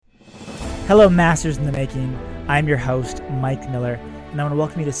Hello, Masters in the Making. I'm your host, Mike Miller, and I want to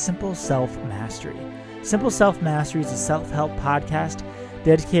welcome you to Simple Self-Mastery. Simple Self-Mastery is a self-help podcast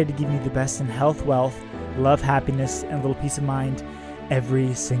dedicated to giving you the best in health, wealth, love, happiness, and a little peace of mind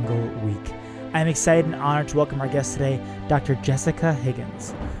every single week. I'm excited and honored to welcome our guest today, Dr. Jessica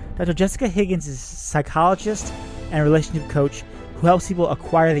Higgins. Dr. Jessica Higgins is a psychologist and relationship coach who helps people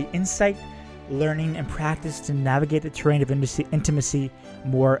acquire the insight, learning, and practice to navigate the terrain of intimacy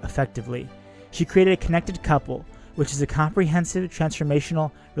more effectively. She created a Connected Couple, which is a comprehensive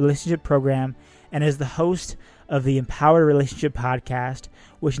transformational relationship program, and is the host of the Empowered Relationship podcast,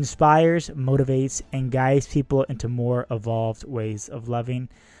 which inspires, motivates, and guides people into more evolved ways of loving.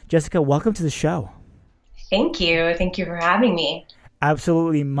 Jessica, welcome to the show. Thank you. Thank you for having me.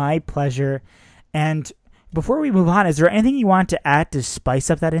 Absolutely, my pleasure. And before we move on, is there anything you want to add to spice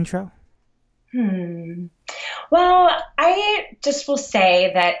up that intro? Well, I just will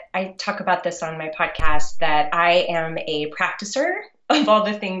say that I talk about this on my podcast, that I am a practicer of all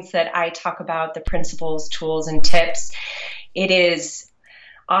the things that I talk about, the principles, tools, and tips. It is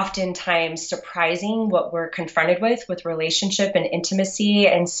oftentimes surprising what we're confronted with relationship and intimacy.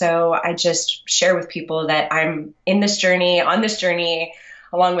 And so I just share with people that I'm on this journey,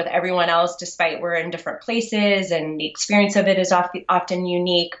 along with everyone else, despite we're in different places and the experience of it is often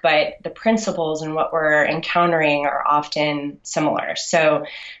unique, but the principles and what we're encountering are often similar. So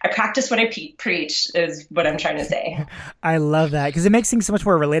I practice what I preach is what I'm trying to say. I love that because it makes things so much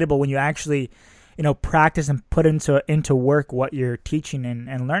more relatable when you actually, practice and put into work what you're teaching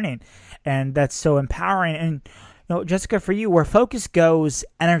and learning. And that's so empowering. And Jessica, for you, where focus goes,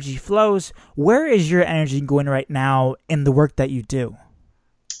 energy flows. Where is your energy going right now in the work that you do?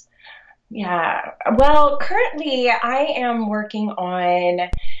 Yeah, well, currently I am working on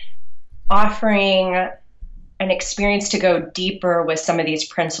offering an experience to go deeper with some of these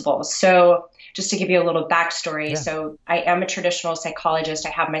principles. So just to give you a little backstory. Yeah. So I am a traditional psychologist. I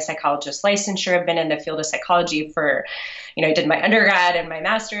have my psychologist licensure. I've been in the field of psychology for, I did my undergrad and my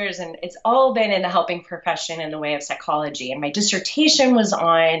master's, and it's all been in the helping profession in the way of psychology. And my dissertation was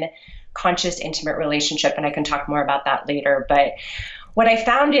on conscious intimate relationship, and I can talk more about that later. But what I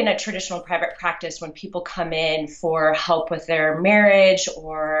found in a traditional private practice, when people come in for help with their marriage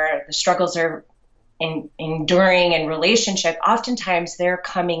or the struggles they're enduring in relationship, oftentimes they're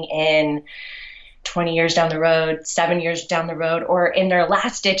coming in 20 years down the road, 7 years down the road, or in their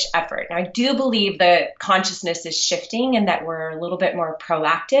last ditch effort. And I do believe that consciousness is shifting and that we're a little bit more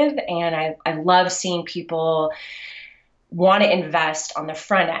proactive. And I love seeing people want to invest on the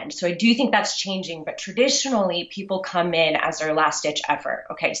front end. So I do think that's changing, but traditionally people come in as their last ditch effort.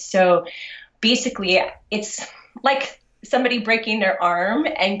 Okay. So basically it's like somebody breaking their arm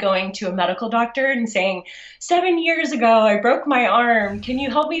and going to a medical doctor and saying, 7 years ago, I broke my arm. Can you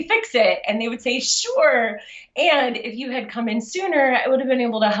help me fix it? And they would say, sure. And if you had come in sooner, I would have been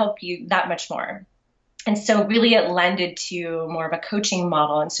able to help you that much more. And so really it lended to more of a coaching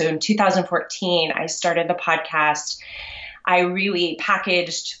model. And so in 2014, I started the podcast. I really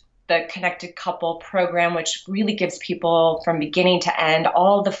packaged the Connected Couple program, which really gives people from beginning to end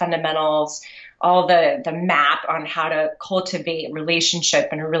all the fundamentals, all the map on how to cultivate relationship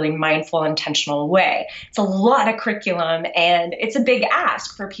in a really mindful, intentional way. It's a lot of curriculum and it's a big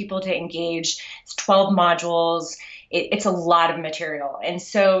ask for people to engage. It's 12 modules. It's a lot of material. And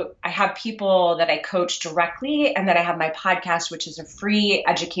so I have people that I coach directly, and then I have my podcast, which is a free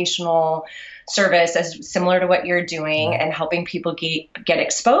educational service as similar to what you're doing and helping people get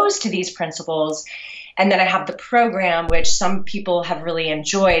exposed to these principles. And then I have the program, which some people have really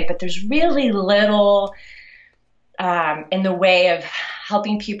enjoyed, but there's really little in the way of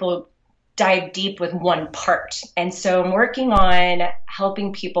helping people dive deep with one part. And so I'm working on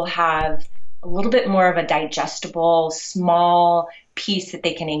helping people have a little bit more of a digestible, small piece that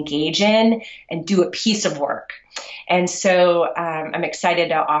they can engage in and do a piece of work. And so I'm excited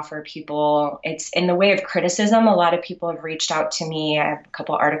to offer people, it's in the way of criticism. A lot of people have reached out to me. I have a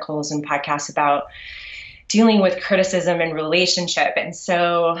couple articles and podcasts about dealing with criticism in relationship. And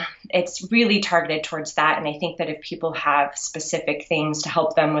so it's really targeted towards that. And I think that if people have specific things to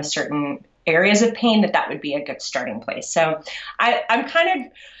help them with certain areas of pain, that would be a good starting place. So I'm kind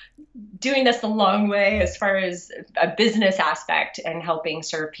of doing this the long way as far as a business aspect and helping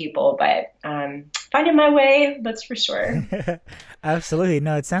serve people, but finding my way, that's for sure. Absolutely.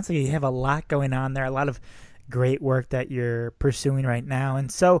 No, it sounds like you have a lot going on there, a lot of great work that you're pursuing right now.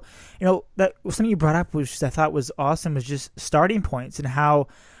 And so, that something you brought up, which I thought was awesome, was just starting points and how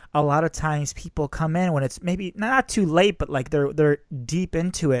a lot of times people come in when it's maybe not too late, but like they're deep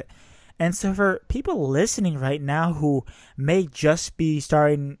into it. And so for people listening right now who may just be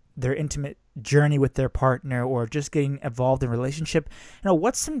starting their intimate journey with their partner or just getting involved in a relationship,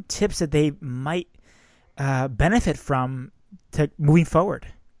 what's some tips that they might benefit from moving forward?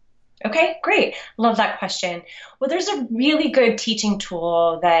 Okay, great. Love that question. Well, there's a really good teaching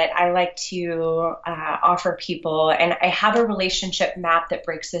tool that I like to offer people, and I have a relationship map that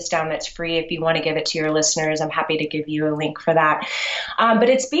breaks this down that's free. If you want to give it to your listeners, I'm happy to give you a link for that. But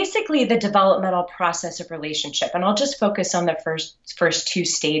it's basically the developmental process of relationship, and I'll just focus on the first two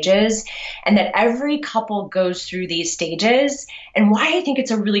stages, and that every couple goes through these stages. And why I think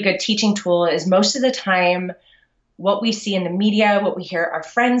it's a really good teaching tool is most of the time, what we see in the media, what we hear our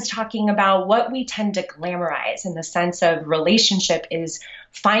friends talking about, what we tend to glamorize in the sense of relationship is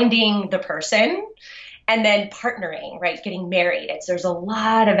finding the person and then partnering, right? Getting married. There's a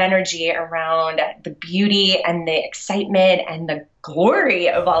lot of energy around the beauty and the excitement and the glory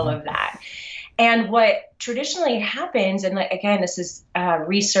of all of that. And what traditionally happens, and again, this is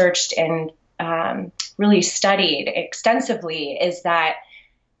researched and really studied extensively, is that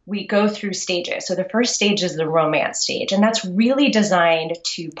we go through stages. So the first stage is the romance stage, and that's really designed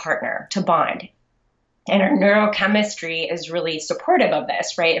to partner, to bond. And our neurochemistry is really supportive of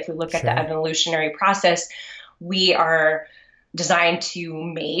this, right? If we look at the evolutionary process, we are designed to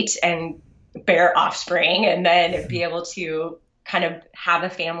mate and bear offspring and then be able to kind of have a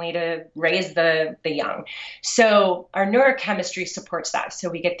family to raise the young. So our neurochemistry supports that. So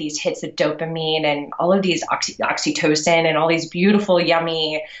we get these hits of dopamine and all of these oxytocin and all these beautiful,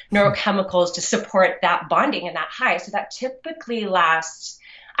 yummy neurochemicals to support that bonding and that high. So that typically lasts,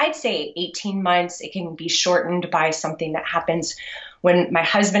 I'd say 18 months. It can be shortened by something that happens. When my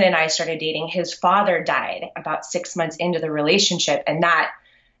husband and I started dating, his father died about 6 months into the relationship, and that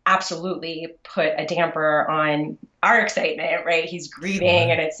absolutely put a damper on our excitement, right? He's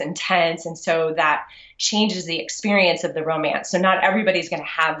grieving and it's intense. And so that changes the experience of the romance. So not everybody's going to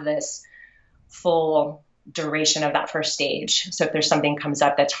have this full duration of that first stage. So if there's something comes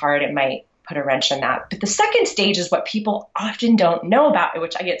up that's hard, it might put a wrench in that. But the second stage is what people often don't know about,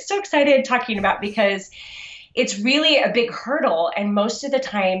 which I get so excited talking about because it's really a big hurdle. And most of the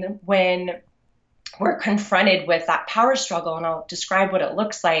time when we're confronted with that power struggle, and I'll describe what it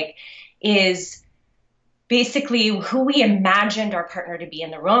looks like, is basically who we imagined our partner to be in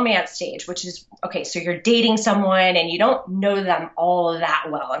the romance stage, which is, okay, so you're dating someone and you don't know them all that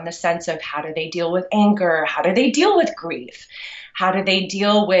well in the sense of how do they deal with anger? How do they deal with grief? How do they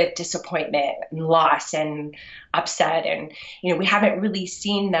deal with disappointment and loss and upset? And, we haven't really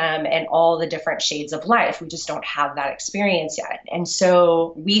seen them in all the different shades of life. We just don't have that experience yet. And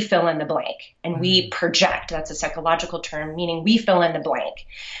so we fill in the blank and we project. That's a psychological term, meaning we fill in the blank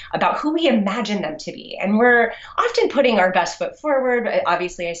about who we imagine them to be. And we're often putting our best foot forward.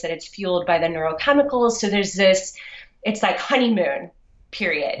 Obviously, I said it's fueled by the neurochemicals. So there's this, it's like honeymoon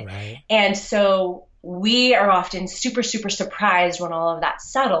period. Right. And so we are often super, super surprised when all of that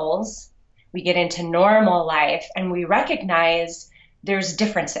settles. We get into normal life and we recognize there's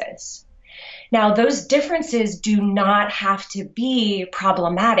differences. Now, those differences do not have to be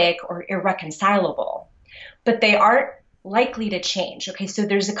problematic or irreconcilable, but they aren't likely to change. Okay, so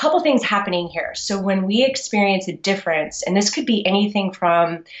there's a couple things happening here. So when we experience a difference, and this could be anything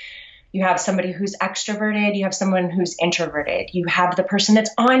from you have somebody who's extroverted, you have someone who's introverted, you have the person that's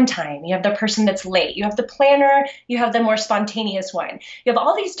on time, you have the person that's late, you have the planner, you have the more spontaneous one. You have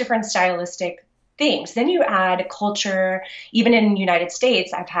all these different stylistic things. Then you add culture. Even in the United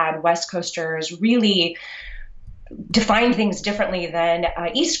States, I've had West Coasters really define things differently than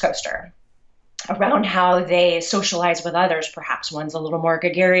East Coaster around how they socialize with others. Perhaps one's a little more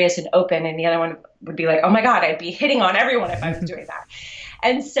gregarious and open, and the other one would be like, oh my God, I'd be hitting on everyone if I was doing that.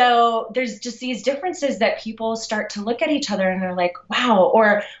 And so there's just these differences that people start to look at each other and they're like, wow.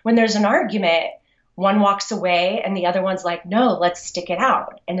 Or when there's an argument, one walks away and the other one's like, no, let's stick it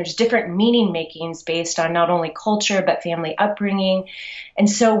out. And there's different meaning makings based on not only culture, but family upbringing. And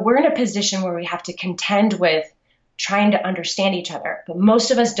so we're in a position where we have to contend with trying to understand each other. But most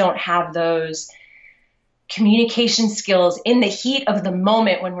of us don't have those communication skills in the heat of the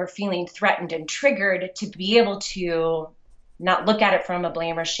moment when we're feeling threatened and triggered to be able to not look at it from a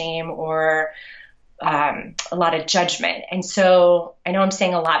blame or shame or a lot of judgment. And so I know I'm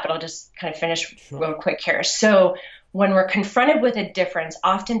saying a lot, but I'll just kind of finish real quick here. So when we're confronted with a difference,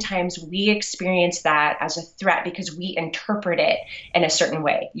 oftentimes we experience that as a threat because we interpret it in a certain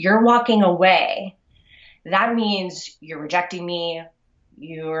way. You're walking away. That means you're rejecting me.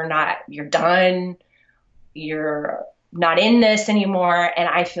 You're done. You're not in this anymore. And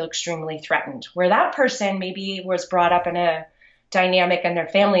I feel extremely threatened. Where that person maybe was brought up in a dynamic in their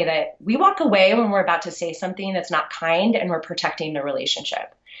family that we walk away when we're about to say something that's not kind and we're protecting the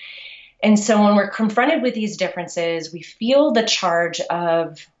relationship. And so when we're confronted with these differences, we feel the charge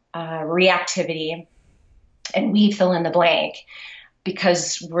of reactivity, and we fill in the blank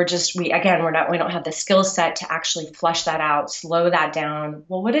because we don't have the skill set to actually flush that out, slow that down.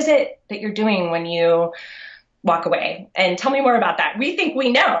 Well, what is it that you're doing when you walk away? And tell me more about that. We think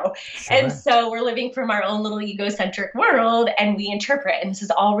we know. Sure. And so we're living from our own little egocentric world, and we interpret, and this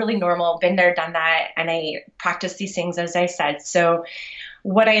is all really normal. Been there, done that. And I practice these things, as I said. So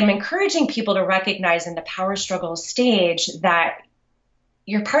what I am encouraging people to recognize in the power struggle stage, that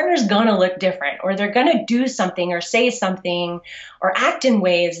your partner's going to look different, or they're going to do something or say something or act in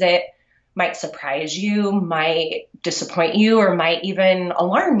ways that might surprise you, might disappoint you, or might even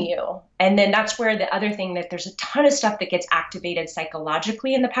alarm you. And then that's where the other thing, that there's a ton of stuff that gets activated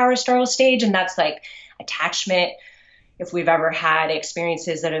psychologically in the power struggle stage. And that's like attachment. If we've ever had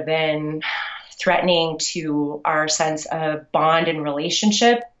experiences that have been threatening to our sense of bond and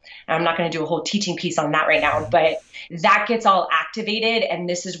relationship, I'm not going to do a whole teaching piece on that right now, but that gets all activated. And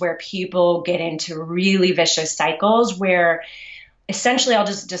this is where people get into really vicious cycles where essentially, I'll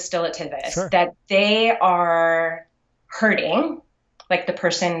just distill it to this, Sure. that they are hurting, like the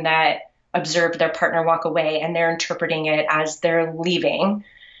person that observed their partner walk away, and they're interpreting it as they're leaving,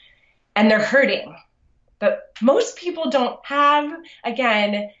 and they're hurting. But most people don't have,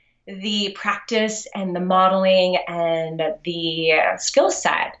 again, the practice and the modeling and the skill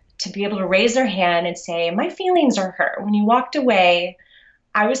set to be able to raise their hand and say, my feelings are hurt. When you walked away,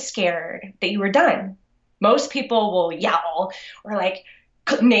 I was scared that you were done. Most people will yell or like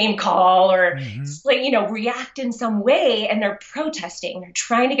name call or react in some way, and they're protesting. They're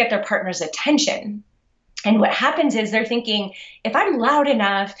trying to get their partner's attention. And what happens is they're thinking, if I'm loud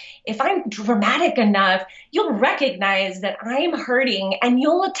enough, if I'm dramatic enough, you'll recognize that I'm hurting and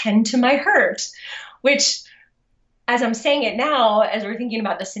you'll attend to my hurt, which, as I'm saying it now, as we're thinking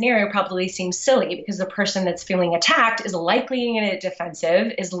about the scenario, probably seems silly, because the person that's feeling attacked is likely going to get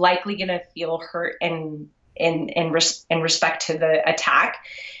defensive, is likely going to feel hurt in respect to the attack.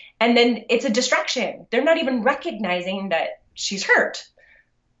 And then it's a distraction. They're not even recognizing that she's hurt,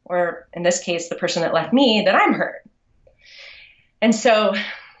 or in this case, the person that left me, that I'm hurt. And so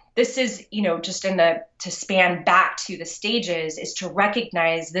this is, just to span back to the stages, is to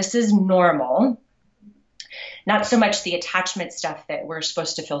recognize this is normal. Not so much the attachment stuff that we're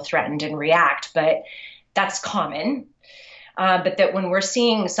supposed to feel threatened and react, but that's common. But that when we're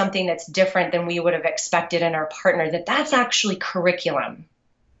seeing something that's different than we would have expected in our partner, that's actually curriculum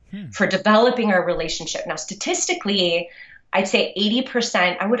for developing our relationship. Now, statistically, I'd say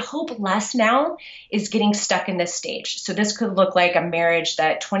 80%, I would hope less now, is getting stuck in this stage. So this could look like a marriage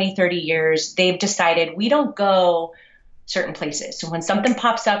that 20, 30 years, they've decided we don't go certain places. So when something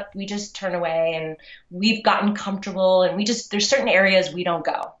pops up, we just turn away, and we've gotten comfortable, and there's certain areas we don't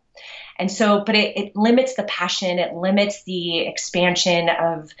go. And so, but it limits the passion, it limits the expansion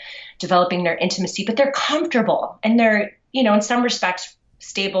of developing their intimacy, but they're comfortable, and they're, in some respects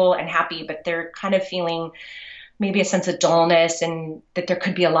stable and happy, but they're kind of feeling maybe a sense of dullness, and that there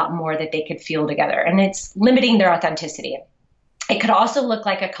could be a lot more that they could feel together, and it's limiting their authenticity. It could also look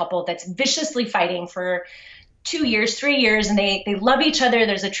like a couple that's viciously fighting for 2 years, 3 years, and they love each other.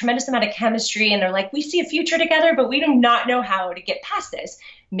 There's a tremendous amount of chemistry, and they're like, we see a future together, but we do not know how to get past this.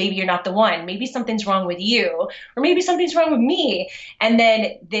 Maybe you're not the one. Maybe something's wrong with you, or maybe something's wrong with me. And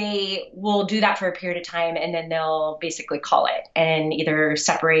then they will do that for a period of time, and then they'll basically call it and either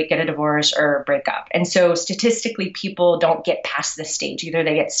separate, get a divorce, or break up. And so statistically, people don't get past this stage. Either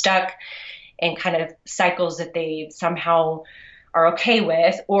they get stuck in kind of cycles that they somehow are okay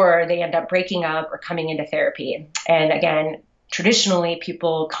with, or they end up breaking up or coming into therapy. And again, traditionally,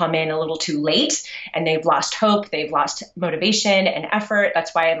 people come in a little too late, and they've lost hope, they've lost motivation and effort.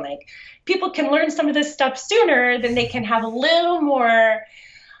 That's why I'm like, people can learn some of this stuff sooner, then they can have a little more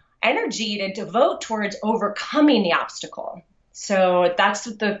energy to devote towards overcoming the obstacle. So that's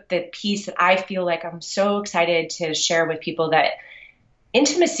the piece that I feel like I'm so excited to share with people, that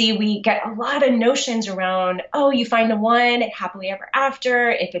intimacy, we get a lot of notions around, oh, you find the one, happily ever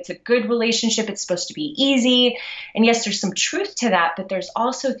after. If it's a good relationship, it's supposed to be easy. And yes, there's some truth to that, but there's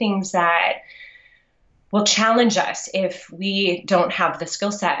also things that will challenge us if we don't have the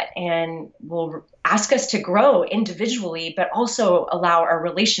skill set, and will ask us to grow individually, but also allow our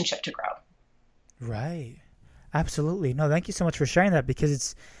relationship to grow. Right. Absolutely. No, thank you so much for sharing that,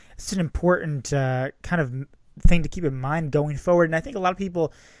 because it's an important kind of thing to keep in mind going forward. And I think a lot of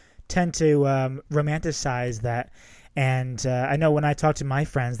people tend to romanticize that. And I know when I talk to my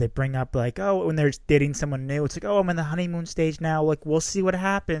friends, they bring up like, oh, when they're dating someone new, it's like, oh, I'm in the honeymoon stage now. Like, we'll see what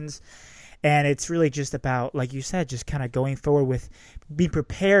happens. And it's really just about, like you said, just kind of going forward with being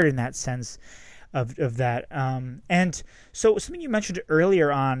prepared in that sense of that. And so something you mentioned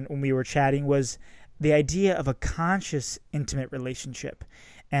earlier on when we were chatting was the idea of a conscious, intimate relationship.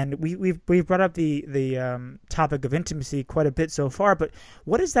 And we've brought up the topic of intimacy quite a bit so far, but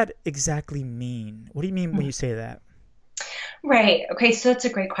what does that exactly mean? What do you mean when you say that? Right. Okay. So that's a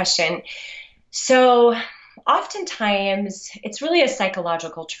great question. So oftentimes it's really a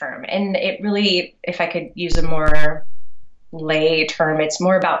psychological term, and it really, if I could use a more lay term, it's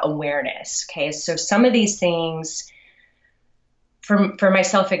more about awareness. Okay. So some of these things, for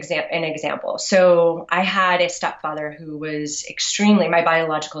myself, an example. So I had a stepfather who was my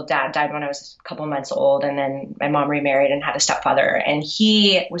biological dad died when I was a couple months old, and then my mom remarried and had a stepfather, and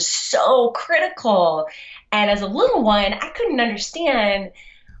he was so critical. And as a little one, I couldn't understand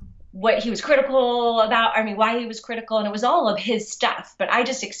what he was critical about. I mean, why he was critical, and it was all of his stuff, but I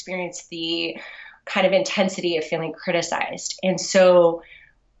just experienced the kind of intensity of feeling criticized. And so,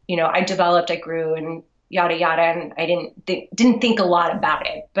 I grew and yada, yada. And I didn't think a lot about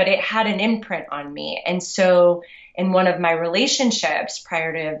it, but it had an imprint on me. And so in one of my relationships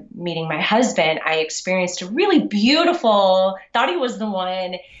prior to meeting my husband, I experienced a really beautiful, thought he was the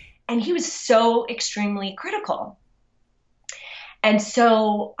one, and he was so extremely critical. And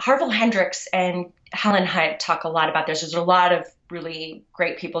so Harville Hendricks and Helen Hunt talk a lot about this. There's a lot of really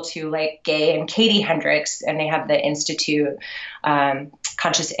great people too, like Gay and Katie Hendricks, and they have the Institute,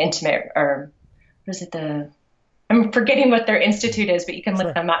 Conscious Intimate, or what is it? I'm forgetting what their institute is, but you can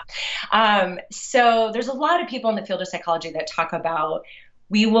look them up. So there's a lot of people in the field of psychology that talk about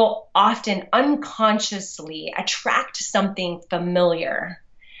we will often unconsciously attract something familiar.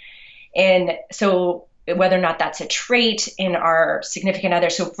 And so whether or not that's a trait in our significant other.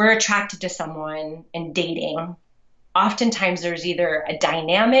 So if we're attracted to someone in dating, oftentimes there's either a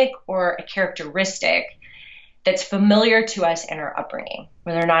dynamic or a characteristic that's familiar to us in our upbringing.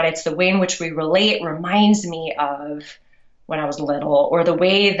 Whether or not it's the way in which we relate reminds me of when I was little, or the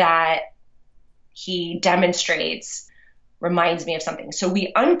way that he demonstrates reminds me of something. So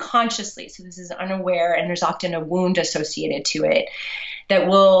we unconsciously, so this is unaware, and there's often a wound associated to it, that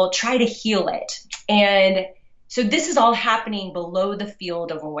will try to heal it. And so this is all happening below the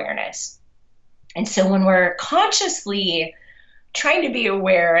field of awareness. And so when we're consciously trying to be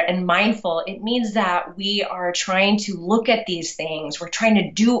aware and mindful, it means that we are trying to look at these things. We're trying to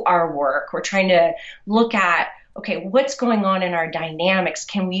do our work. We're trying to look at, okay, what's going on in our dynamics?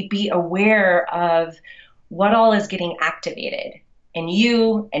 Can we be aware of what all is getting activated in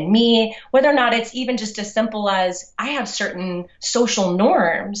you and me, whether or not it's even just as simple as I have certain social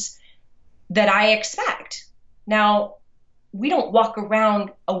norms that I expect. Now, we don't walk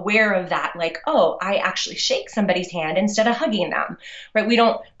around aware of that, like, oh, I actually shake somebody's hand instead of hugging them, right? We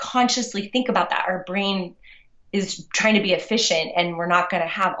don't consciously think about that. Our brain is trying to be efficient, and we're not going to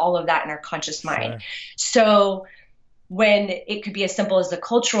have all of that in our conscious mind. Sure. So when it could be as simple as the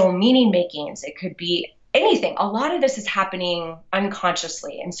cultural meaning makings, it could be anything. A lot of this is happening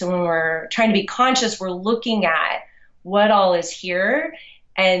unconsciously. And so when we're trying to be conscious, we're looking at what all is here,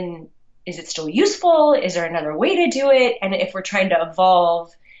 and is it still useful? Is there another way to do it? And if we're trying to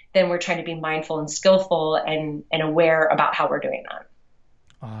evolve, then we're trying to be mindful and skillful and aware about how we're doing that.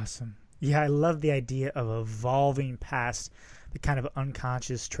 Awesome. Yeah, I love the idea of evolving past the kind of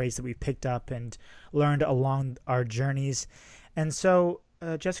unconscious traits that we picked up and learned along our journeys. And so,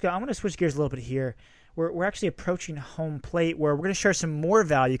 Jessica, I'm going to switch gears a little bit here. We're actually approaching home plate, where we're going to share some more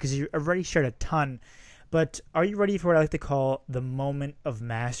value because you already shared a ton. But are you ready for what I like to call the moment of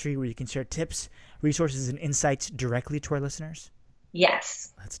mastery, where you can share tips, resources, and insights directly to our listeners?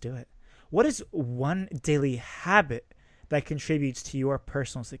 Yes. Let's do it. What is one daily habit that contributes to your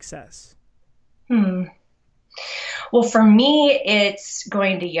personal success? Well, for me, it's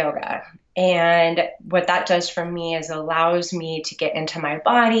going to yoga. And what that does for me is allows me to get into my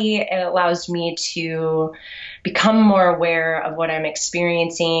body. It allows me to become more aware of what I'm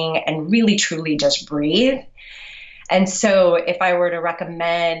experiencing and really, truly just breathe. And so if I were to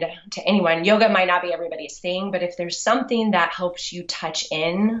recommend to anyone, yoga might not be everybody's thing, but if there's something that helps you touch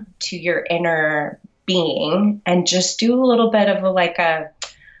in to your inner being and just do a little bit of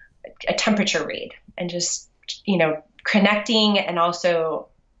a temperature read and just, connecting and also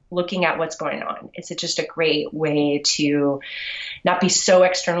looking at what's going on. It's just a great way to not be so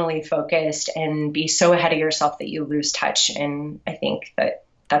externally focused and be so ahead of yourself that you lose touch. And I think that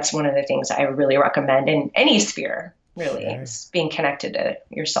that's one of the things I really recommend in any sphere, really, is being connected to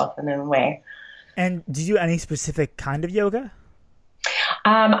yourself in a way. And do you do any specific kind of yoga?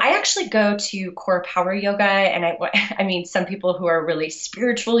 I actually go to core power yoga, and I mean, some people who are really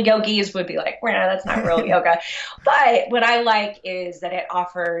spiritual yogis would be like, well, that's not real yoga. But what I like is that it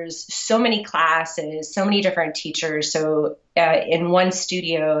offers so many classes, so many different teachers. So in one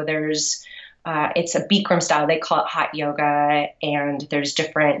studio, it's a Bikram style. They call it hot yoga, and there's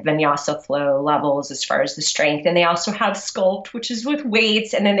different vinyasa flow levels as far as the strength. And they also have sculpt, which is with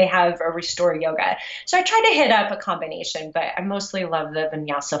weights, and then they have a restore yoga. So I try to hit up a combination, but I mostly love the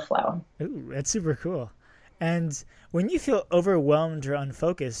vinyasa flow. Ooh, that's super cool. And when you feel overwhelmed or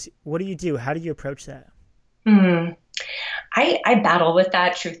unfocused, what do you do? How do you approach that? Hmm. I battle with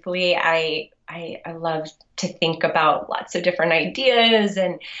that, truthfully. I love to think about lots of different ideas.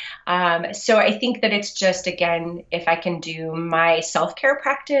 And so I think that it's just, again, if I can do my self-care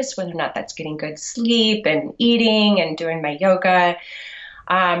practice, whether or not that's getting good sleep and eating and doing my yoga,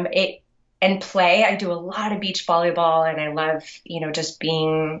 and play. I do a lot of beach volleyball, and I love, just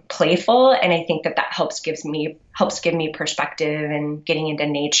being playful. And I think that helps give me perspective and getting into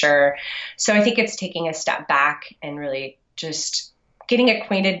nature. So I think it's taking a step back and really just getting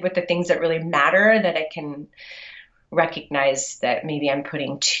acquainted with the things that really matter, that I can recognize that maybe I'm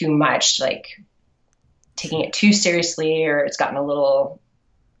putting too much, like taking it too seriously, or it's gotten a little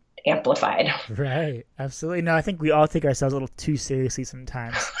amplified. Right. Absolutely. No, I think we all take ourselves a little too seriously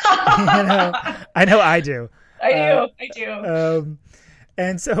sometimes. I know I do. I do.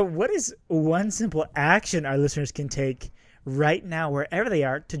 And so what is one simple action our listeners can take right now, wherever they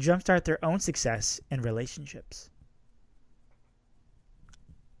are, to jumpstart their own success in relationships?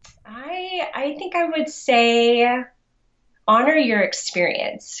 I think I would say honor your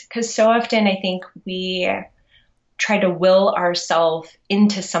experience, because so often I think we try to will ourselves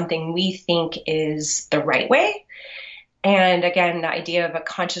into something we think is the right way. And again, the idea of a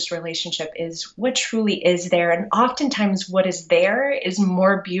conscious relationship is what truly is there. And oftentimes what is there is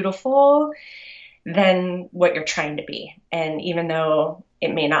more beautiful than what you're trying to be. And even though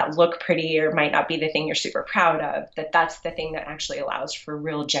it may not look pretty or might not be the thing you're super proud of, that's the thing that actually allows for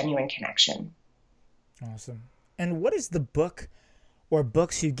real, genuine connection. Awesome. And what is the book or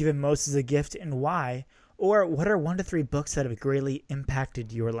books you've given most as a gift, and why? Or what are 1 to 3 books that have greatly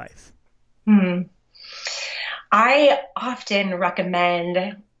impacted your life? I often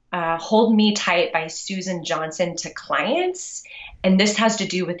recommend Hold Me Tight by Susan Johnson to clients. And this has to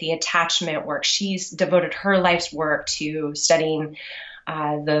do with the attachment work. She's devoted her life's work to studying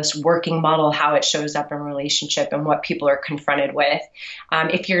this working model, how it shows up in relationship and what people are confronted with.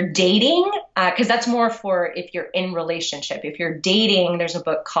 If you're dating, because that's more for if you're in relationship. If you're dating, there's a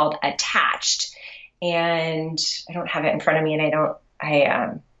book called Attached. And I don't have it in front of me, and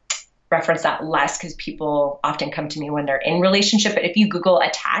I reference that less because people often come to me when they're in relationship. But if you Google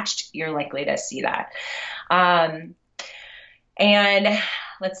Attached, you're likely to see that. And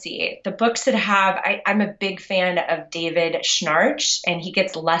let's see, the books that I'm a big fan of David Schnarch, and he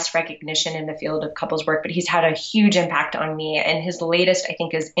gets less recognition in the field of couples work, but he's had a huge impact on me. And his latest, I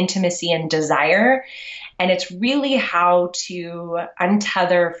think, is Intimacy and Desire. And it's really how to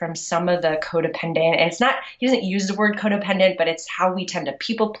untether from some of the codependent. And he doesn't use the word codependent, but it's how we tend to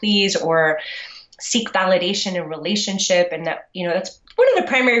people please or seek validation in relationship. And that's one of the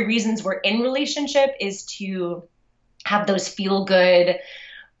primary reasons we're in relationship, is to have those feel good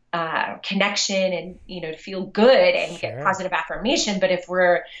connection and, to feel good and get positive affirmation. But if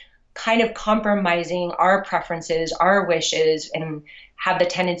we're kind of compromising our preferences, our wishes, and have the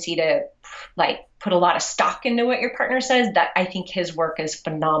tendency to put a lot of stock into what your partner says, that I think his work is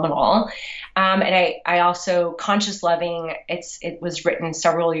phenomenal. And I also, Conscious Loving, it was written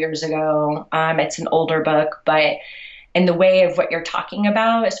several years ago. It's an older book, but in the way of what you're talking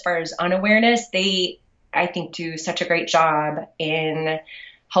about, as far as unawareness, I think do such a great job in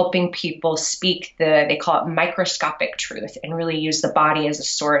helping people speak they call it microscopic truth, and really use the body as a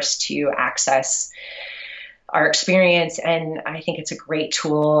source to access our experience. And I think it's a great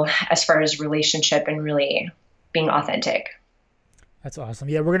tool as far as relationship and really being authentic. That's awesome.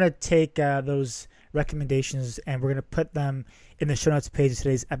 Yeah, we're going to take those recommendations and we're going to put them in the show notes page of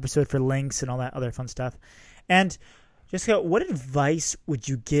today's episode for links and all that other fun stuff. And Jessica, what advice would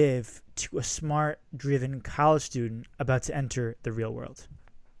you give to a smart, driven college student about to enter the real world?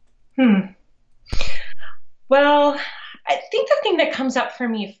 Well, I think the thing that comes up for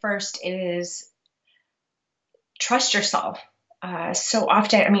me first is trust yourself. So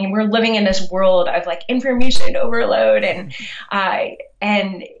often, we're living in this world of information overload, and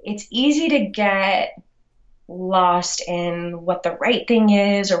it's easy to get lost in what the right thing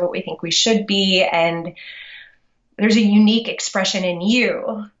is or what we think we should be. And there's a unique expression in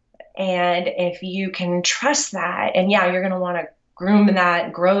you And if you can trust that, and yeah, you're going to want to groom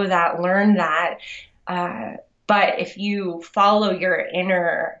that, grow that, learn that. But if you follow your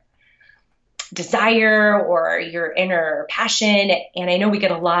inner desire or your inner passion, and I know we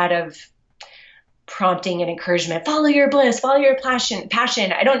get a lot of prompting and encouragement, follow your bliss, follow your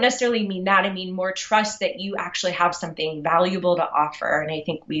passion. I don't necessarily mean that. I mean more trust that you actually have something valuable to offer. And I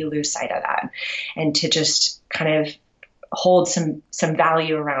think we lose sight of that. And to just kind of hold some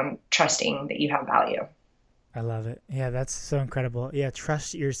value around trusting that you have value. I love it. Yeah, that's so incredible. Yeah,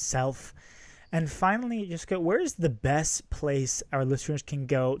 trust yourself. And finally, Jessica, where's the best place our listeners can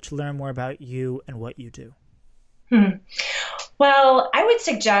go to learn more about you and what you do? Well, I would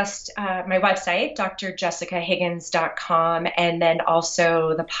suggest my website, drjessicahiggins.com, and then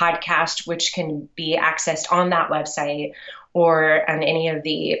also the podcast, which can be accessed on that website or on any of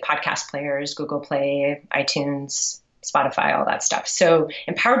the podcast players, Google Play, iTunes, Spotify, all that stuff. So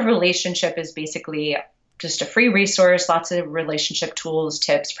Empowered Relationship is basically just a free resource, lots of relationship tools,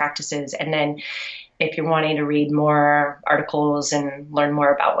 tips, practices. And then if you're wanting to read more articles and learn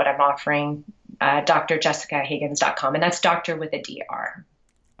more about what I'm offering, drjessicahiggins.com. And that's doctor with a DR.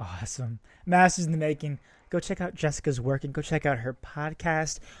 Awesome. Masters in the making. Go check out Jessica's work and go check out her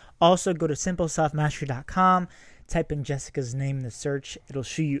podcast. Also, go to simpleselfmastery.com. Type in Jessica's name in the search. It'll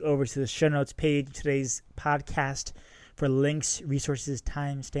shoot you over to the show notes page of today's podcast for links, resources,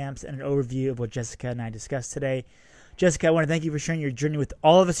 timestamps, and an overview of what Jessica and I discussed today. Jessica, I want to thank you for sharing your journey with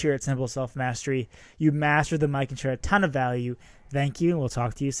all of us here at Simple Self Mastery. You mastered the mic and shared a ton of value. Thank you, and we'll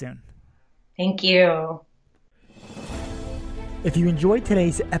talk to you soon. Thank you. If you enjoyed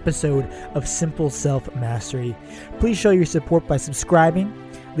today's episode of Simple Self Mastery, please show your support by subscribing,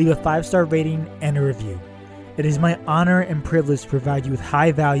 leave a 5-star rating, and a review. It is my honor and privilege to provide you with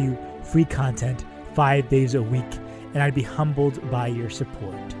high-value, free content 5 days a week, and I'd be humbled by your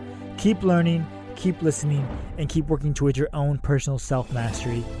support. Keep learning, keep listening, and keep working towards your own personal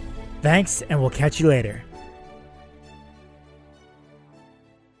self-mastery. Thanks, and we'll catch you later.